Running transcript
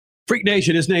Freak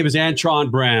Nation, his name is Antron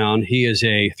Brown. He is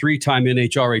a three-time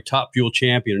NHRA Top Fuel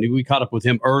champion. And we caught up with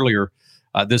him earlier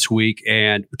this week.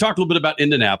 And we talked a little bit about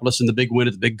Indianapolis and the big win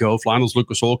at the Big Go, flying those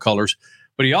Lucas Oil colors.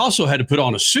 But he also had to put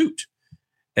on a suit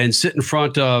and sit in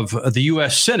front of the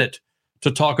U.S. Senate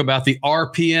to talk about the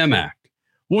RPM Act.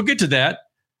 We'll get to that.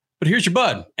 But here's your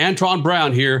bud, Antron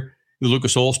Brown here in the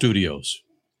Lucas Oil Studios.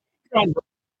 And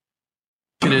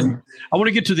I want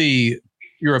to get to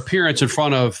your appearance in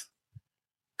front of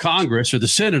Congress, or the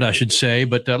Senate, I should say.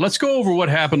 But let's go over what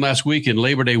happened last weekend,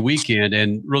 Labor Day weekend,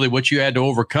 and really what you had to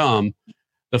overcome.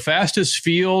 The fastest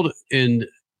field in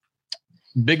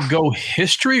Big Go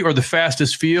history, or the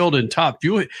fastest field in Top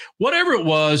Fuel, whatever it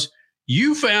was,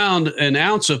 you found an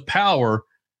ounce of power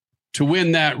to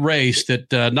win that race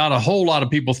that not a whole lot of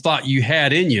people thought you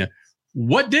had in you.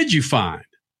 What did you find?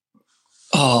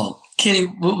 Oh, Kenny,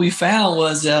 what we found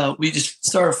was we just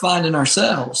started finding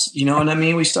ourselves. You know what I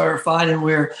mean? We started finding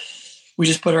where we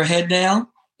just put our head down,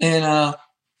 and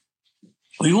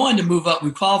we wanted to move up.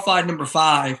 We qualified number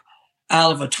 5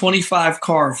 out of a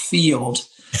 25-car field,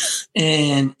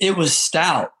 and it was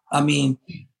stout. I mean,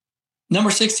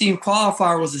 number 16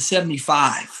 qualifier was a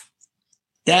 75.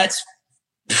 That's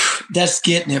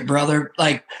getting it, brother.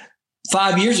 Like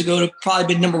 5 years ago, it would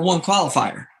probably been number 1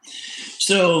 qualifier.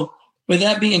 So with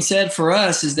that being said, for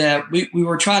us is that we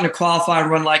were trying to qualify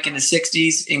and run like in the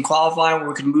 60s in qualifying where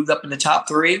we could move up in the top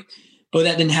 3, but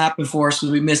that didn't happen for us because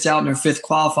we missed out in our 5th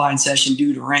qualifying session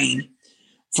due to rain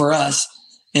for us.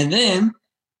 And then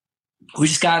we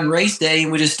just got in race day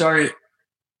and we just started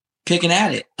picking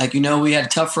at it. Like, we had a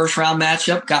tough first round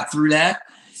matchup, got through that,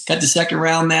 got the second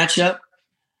round matchup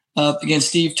against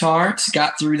Steve Torrance,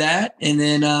 got through that. And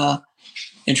then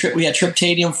we had Trip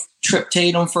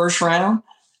Tatum first round.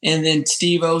 And then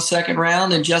Steve O second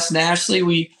round, and Justin Ashley,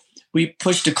 we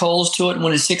pushed the Coles to it and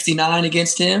won a 69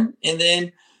 against him. And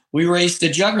then we raced the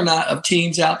juggernaut of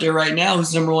teams out there right now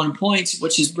who's number 1 in points,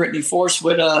 which is Brittany Force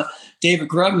with David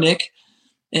Grubnick.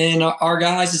 And our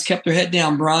guys just kept their head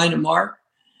down. Brian and Mark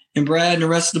and Brad and the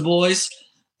rest of the boys,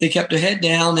 they kept their head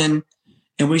down, and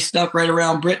we stuck right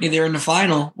around Brittany there in the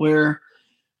final where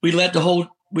we led the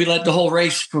whole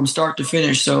race from start to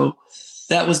finish. So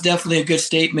that was definitely a good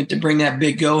statement to bring that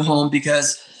Big Go home,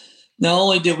 because not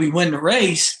only did we win the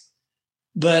race,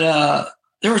 but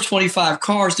there were 25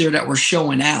 cars there that were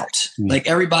showing out. Mm-hmm. Like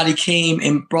everybody came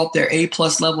and brought their A+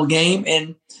 level game,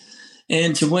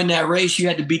 and to win that race, you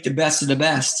had to beat the best of the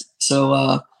best.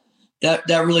 So that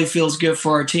really feels good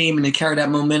for our team, and to carry that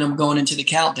momentum going into the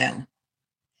countdown.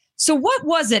 So what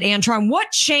was it, Antron?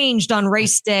 What changed on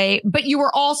race day? But you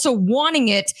were also wanting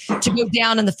it to go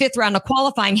down in the 5th round of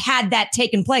qualifying had that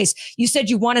taken place. You said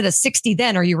you wanted a 60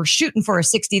 then, or you were shooting for a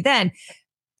 60 then.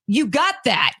 You got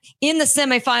that in the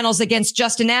semifinals against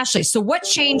Justin Ashley. So what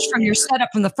changed from your setup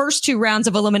from the first 2 rounds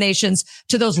of eliminations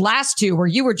to those last 2 where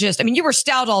you were you were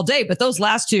stout all day, but those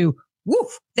last 2,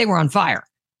 woof, they were on fire.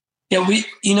 Yeah,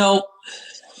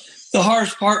 the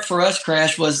hardest part for us,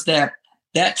 Crash, was that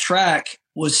track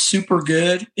was super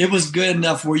good. It was good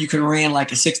enough where you could ran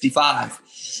like a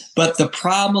 65. But the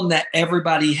problem that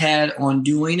everybody had on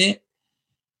doing it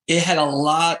had a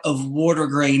lot of water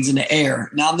grains in the air.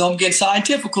 Now, I know I'm getting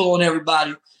scientific on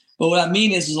everybody, but what I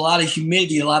mean is there's a lot of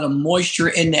humidity, a lot of moisture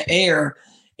in the air.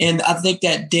 And I think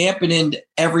that dampened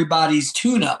everybody's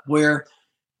tune-up, where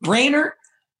Brainerd,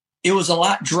 it was a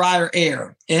lot drier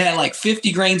air. It had like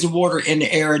 50 grains of water in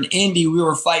the air. In Indy, we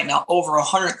were fighting out over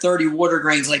 130 water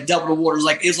grains, like double the water.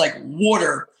 It's like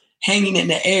water hanging in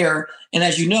the air. And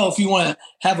as you know, if you want to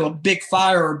have a big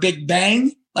fire or a big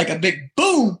bang, like a big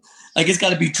boom, like it's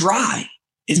got to be dry.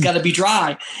 It's got to be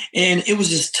dry. And it was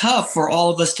just tough for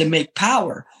all of us to make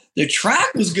power. The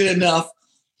track was good enough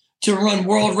to run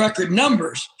world record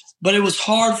numbers, but it was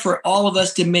hard for all of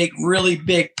us to make really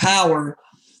big power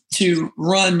to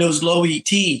run those low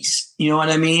ETs. You know what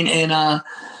I mean?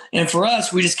 And for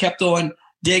us, we just kept on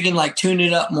digging, like tuning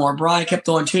it up more. Brian kept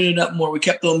on tuning it up more. We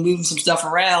kept on moving some stuff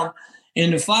around. And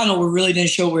in the final, we really didn't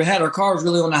show we had. Our car was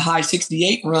really on a high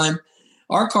 68 run.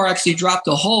 Our car actually dropped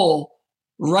a hole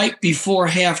right before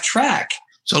half track.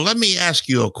 So let me ask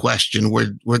you a question.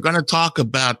 We're going to talk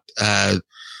about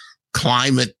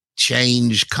climate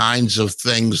change kinds of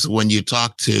things when you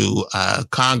talk to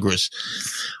Congress.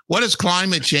 What has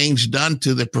climate change done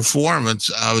to the performance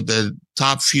of the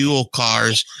Top Fuel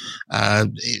cars,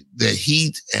 the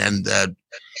heat and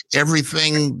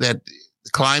everything that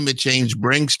climate change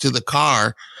brings to the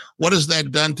car? What has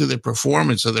that done to the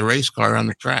performance of the race car on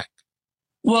the track?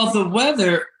 Well, the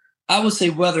weather, I would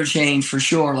say weather change for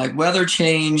sure. Like weather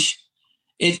change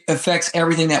it affects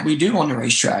everything that we do on the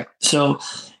racetrack. So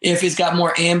if it's got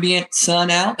more ambient sun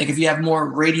out, like if you have more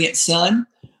radiant sun,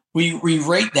 we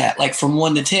rate that like from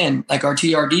 1 to 10, like our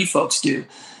TRD folks do.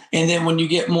 And then when you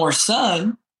get more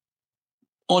sun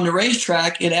on the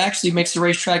racetrack, it actually makes the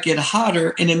racetrack get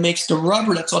hotter, and it makes the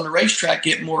rubber that's on the racetrack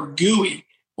get more gooey,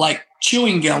 like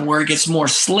chewing gum, where it gets more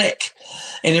slick,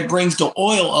 and it brings the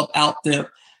oil up out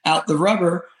the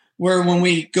rubber. Where when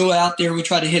we go out there, we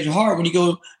try to hit it hard. When you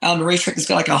go out on the racetrack, it's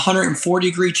got like a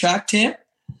 140-degree track temp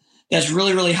that's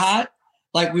really, really hot.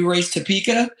 Like we race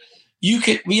Topeka, we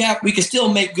could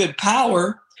still make good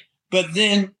power, but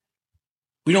then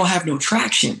we don't have no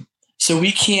traction, so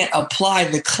we can't apply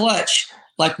the clutch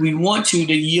like we want to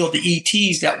yield the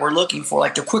ETs that we're looking for,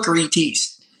 like the quicker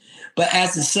ETs. But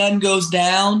as the sun goes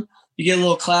down, you get a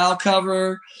little cloud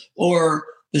cover, or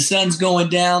the sun's going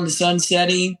down, the sun's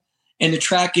setting, and the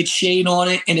track gets shade on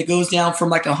it, and it goes down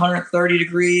from like 130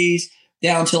 degrees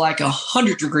down to like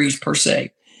 100 degrees per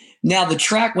se. Now the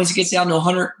track, once it gets down to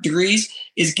 100 degrees,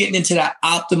 is getting into that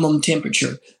optimum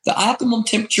temperature. The optimum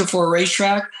temperature for a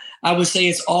racetrack, I would say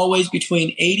it's always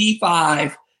between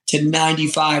 85 to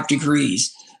 95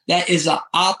 degrees. That is an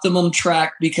optimum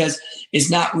track because it's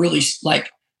not really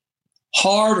like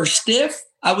hard or stiff.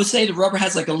 I would say the rubber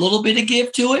has like a little bit of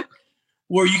give to it,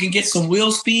 where you can get some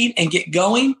wheel speed and get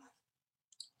going.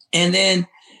 And then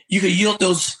you can yield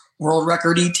those world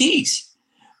record ETs.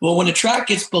 Well, when the track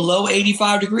gets below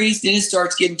 85 degrees, then it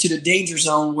starts getting to the danger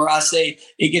zone, where I say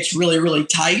it gets really, really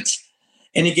tight,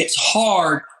 and it gets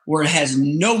hard where it has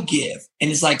no give. And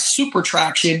it's like super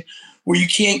traction, where you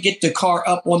can't get the car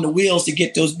up on the wheels to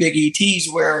get those big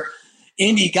ETs, where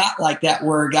Indy got like that,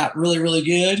 where it got really, really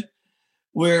good,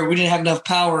 where we didn't have enough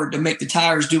power to make the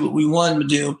tires do what we wanted them to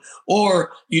do.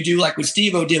 Or you do like what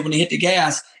Steve-O did when he hit the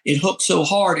gas, it hooked so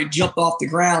hard, it jumped off the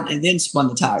ground and then spun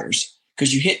the tires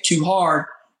because you hit too hard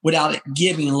without it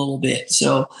giving a little bit.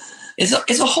 So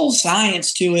it's a whole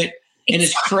science to it. And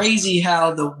it's crazy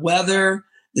how the weather,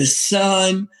 the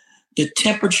sun, the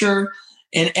temperature,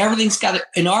 and everything's got to,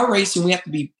 in our racing, we have to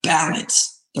be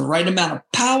balanced. The right amount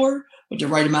of power with the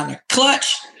right amount of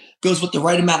clutch goes with the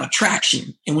right amount of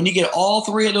traction. And when you get all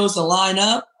three of those to line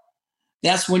up,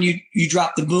 that's when you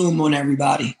drop the boom on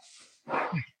everybody.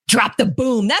 Drop the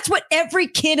boom. That's what every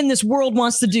kid in this world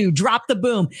wants to do. Drop the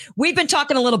boom. We've been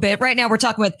talking a little bit. Right now, we're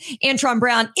talking with Antron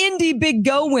Brown, Indy Big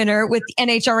Go winner with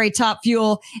NHRA Top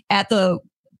Fuel at the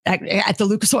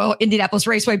Lucas Oil Indianapolis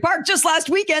Raceway Park just last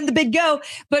weekend, the Big Go.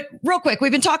 But real quick,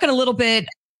 we've been talking a little bit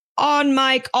on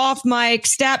mic, off mic.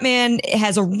 Statman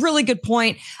has a really good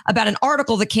point about an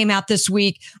article that came out this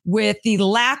week with the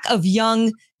lack of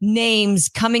young names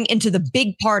coming into the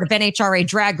big part of NHRA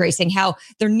drag racing, how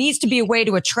there needs to be a way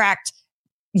to attract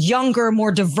younger,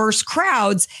 more diverse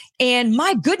crowds. And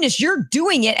my goodness, you're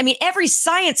doing it. I mean, every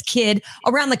science kid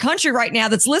around the country right now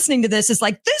that's listening to this is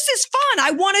like, this is fun.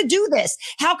 I want to do this.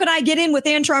 How can I get in with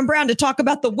Antron Brown to talk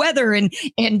about the weather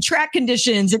and track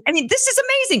conditions? And I mean, this is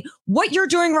amazing. What you're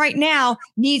doing right now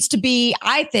needs to be,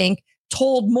 I think,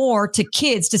 told more to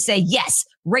kids to say, yes,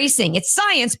 racing, it's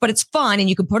science, but it's fun and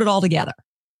you can put it all together.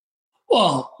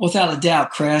 Well, without a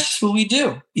doubt, Crash, that's what we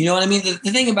do. You know what I mean?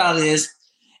 The thing about it is,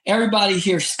 everybody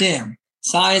hears STEM,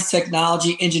 science,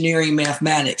 technology, engineering,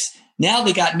 mathematics. Now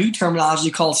they got new terminology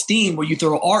called STEAM, where you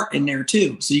throw art in there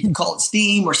too. So you can call it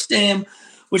STEAM or STEM,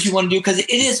 what you want to do, because it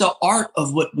is an art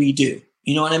of what we do.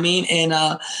 You know what I mean? And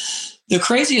the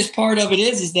craziest part of it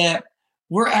is that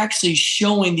we're actually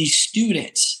showing these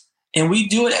students, and we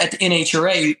do it at the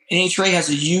NHRA. NHRA has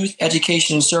a youth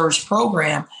education and service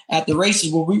program at the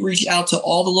races where we reach out to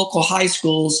all the local high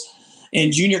schools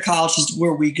and junior colleges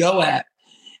where we go at.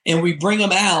 And we bring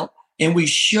them out and we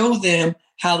show them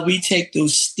how we take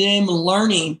those STEM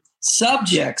learning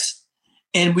subjects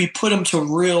and we put them to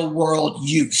real world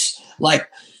use. Like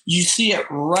you see it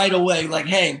right away. Like,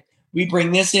 hey, we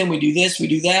bring this in, we do this, we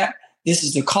do that. This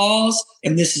is the cause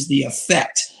and this is the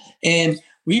effect. And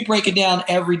we break it down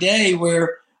every day,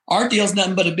 where our deal is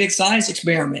nothing but a big science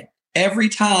experiment. Every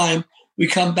time we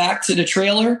come back to the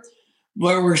trailer,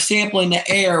 where we're sampling the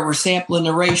air, we're sampling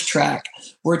the racetrack,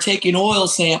 we're taking oil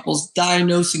samples,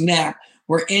 diagnosing that.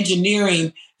 We're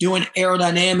engineering, doing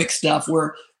aerodynamic stuff.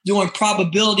 We're doing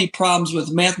probability problems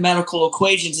with mathematical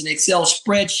equations and Excel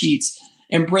spreadsheets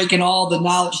and breaking all the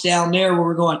knowledge down there, where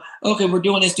we're going, okay, we're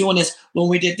doing this. When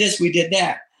we did this, we did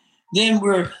that. Then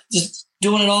we're just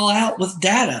doing it all out with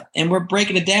data, and we're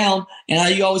breaking it down. And how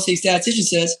you always say, statistician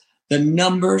says, the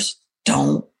numbers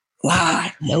don't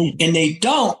lie. No. And they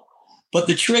don't. But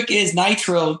the trick is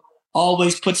Nitro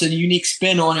always puts a unique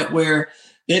spin on it, where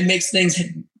it makes things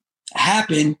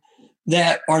happen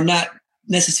that are not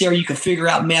necessarily you can figure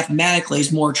out mathematically.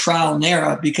 It's more trial and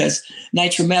error, because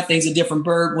nitromethane is a different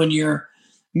bird when you're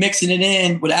mixing it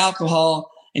in with alcohol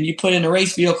and you put in a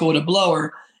race vehicle with a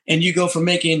blower, and you go from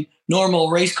making normal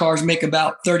race cars make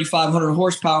about 3,500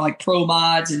 horsepower like pro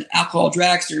mods and alcohol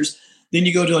dragsters. Then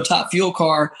you go to a top fuel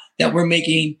car that we're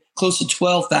making close to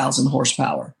 12,000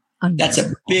 horsepower. That's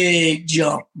a big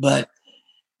jump, but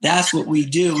that's what we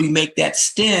do. We make that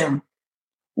stem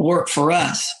work for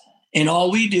us. And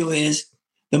all we do is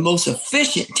the most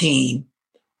efficient team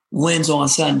wins on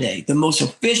Sunday. The most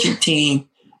efficient team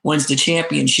wins the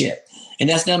championship. And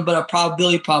that's nothing but a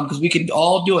probability problem, because we can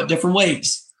all do it different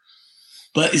ways.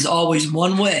 But it's always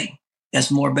one way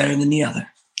that's more better than the other.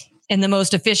 And the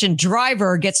most efficient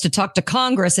driver gets to talk to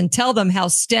Congress and tell them how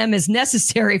STEM is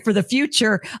necessary for the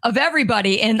future of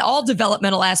everybody in all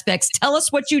developmental aspects. Tell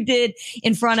us what you did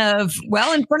in front of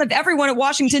everyone at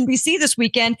Washington, D.C. this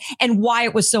weekend, and why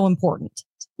it was so important.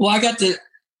 Well, I got to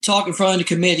talk in front of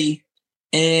the committee,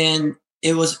 and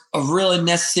it was a really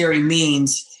necessary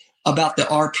means about the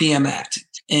RPM Act.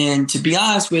 And to be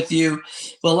honest with you,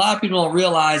 what a lot of people don't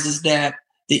realize is that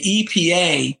the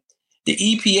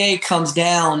EPA comes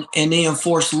down and they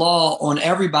enforce law on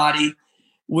everybody,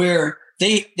 where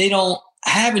they don't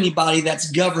have anybody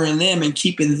that's governing them and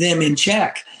keeping them in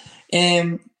check.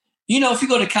 And, if you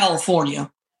go to California,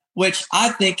 which I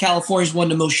think California is one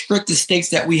of the most strictest states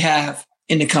that we have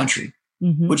in the country.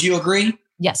 Mm-hmm. Would you agree?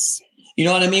 Yes. You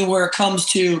know what I mean? Where it comes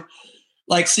to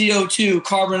like CO2,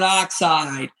 carbon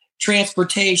dioxide,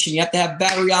 transportation, you have to have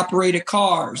battery operated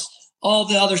cars, all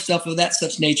the other stuff of that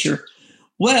such nature.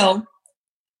 Well,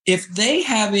 if they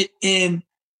have it in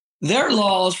their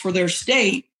laws for their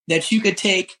state that you could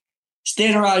take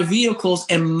standardized vehicles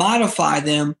and modify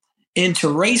them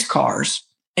into race cars,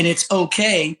 and it's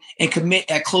okay, and commit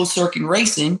at closed circuit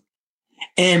racing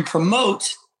and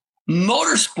promote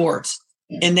motorsports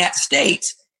in that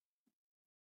state,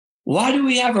 why do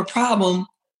we have a problem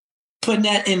putting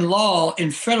that in law,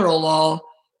 in federal law,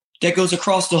 that goes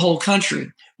across the whole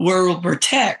country, where it will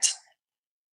protect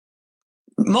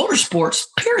motorsports,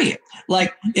 period?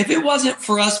 Like, if it wasn't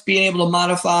for us being able to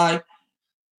modify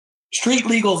street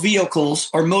legal vehicles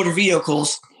or motor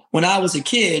vehicles when I was a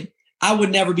kid, I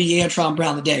would never be Antron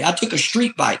Brown today. I took a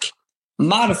street bike,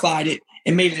 modified it,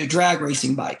 and made it a drag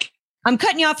racing bike. I'm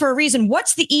cutting you off for a reason.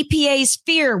 What's the EPA's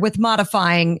fear with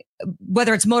modifying,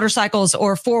 whether it's motorcycles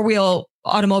or four-wheel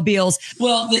automobiles?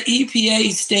 Well, the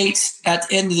EPA states at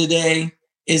the end of the day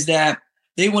is that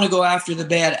they want to go after the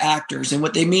bad actors. And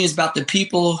what they mean is about the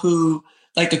people who,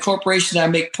 like the corporation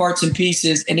that make parts and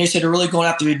pieces, and they said they're really going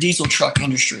after the diesel truck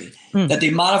industry, that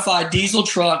they modify diesel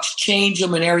trucks, change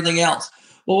them and everything else.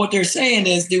 Well, what they're saying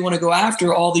is they want to go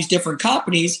after all these different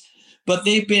companies, but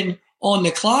they've been on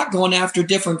the clock going after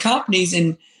different companies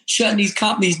and shutting these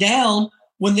companies down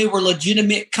when they were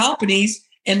legitimate companies,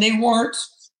 and they weren't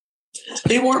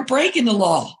breaking the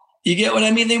law. You get what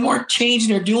I mean? They weren't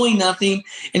changing or doing nothing,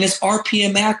 and this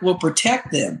RPM Act will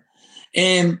protect them.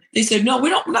 And they said, no, we're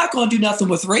not going to do nothing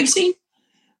with racing.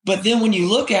 But then when you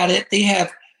look at it, they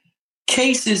have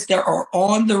cases that are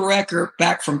on the record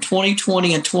back from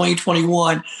 2020 and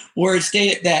 2021 where it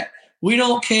stated that we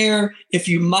don't care if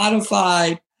you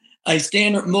modified a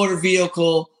standard motor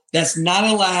vehicle that's not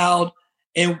allowed,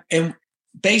 and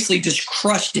basically just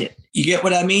crushed it. You get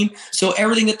what I mean? So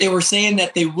everything that they were saying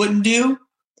that they wouldn't do,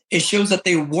 it shows that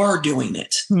they were doing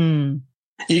it.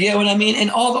 You get what I mean?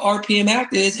 And all the RPM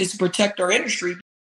Act is to protect our industry.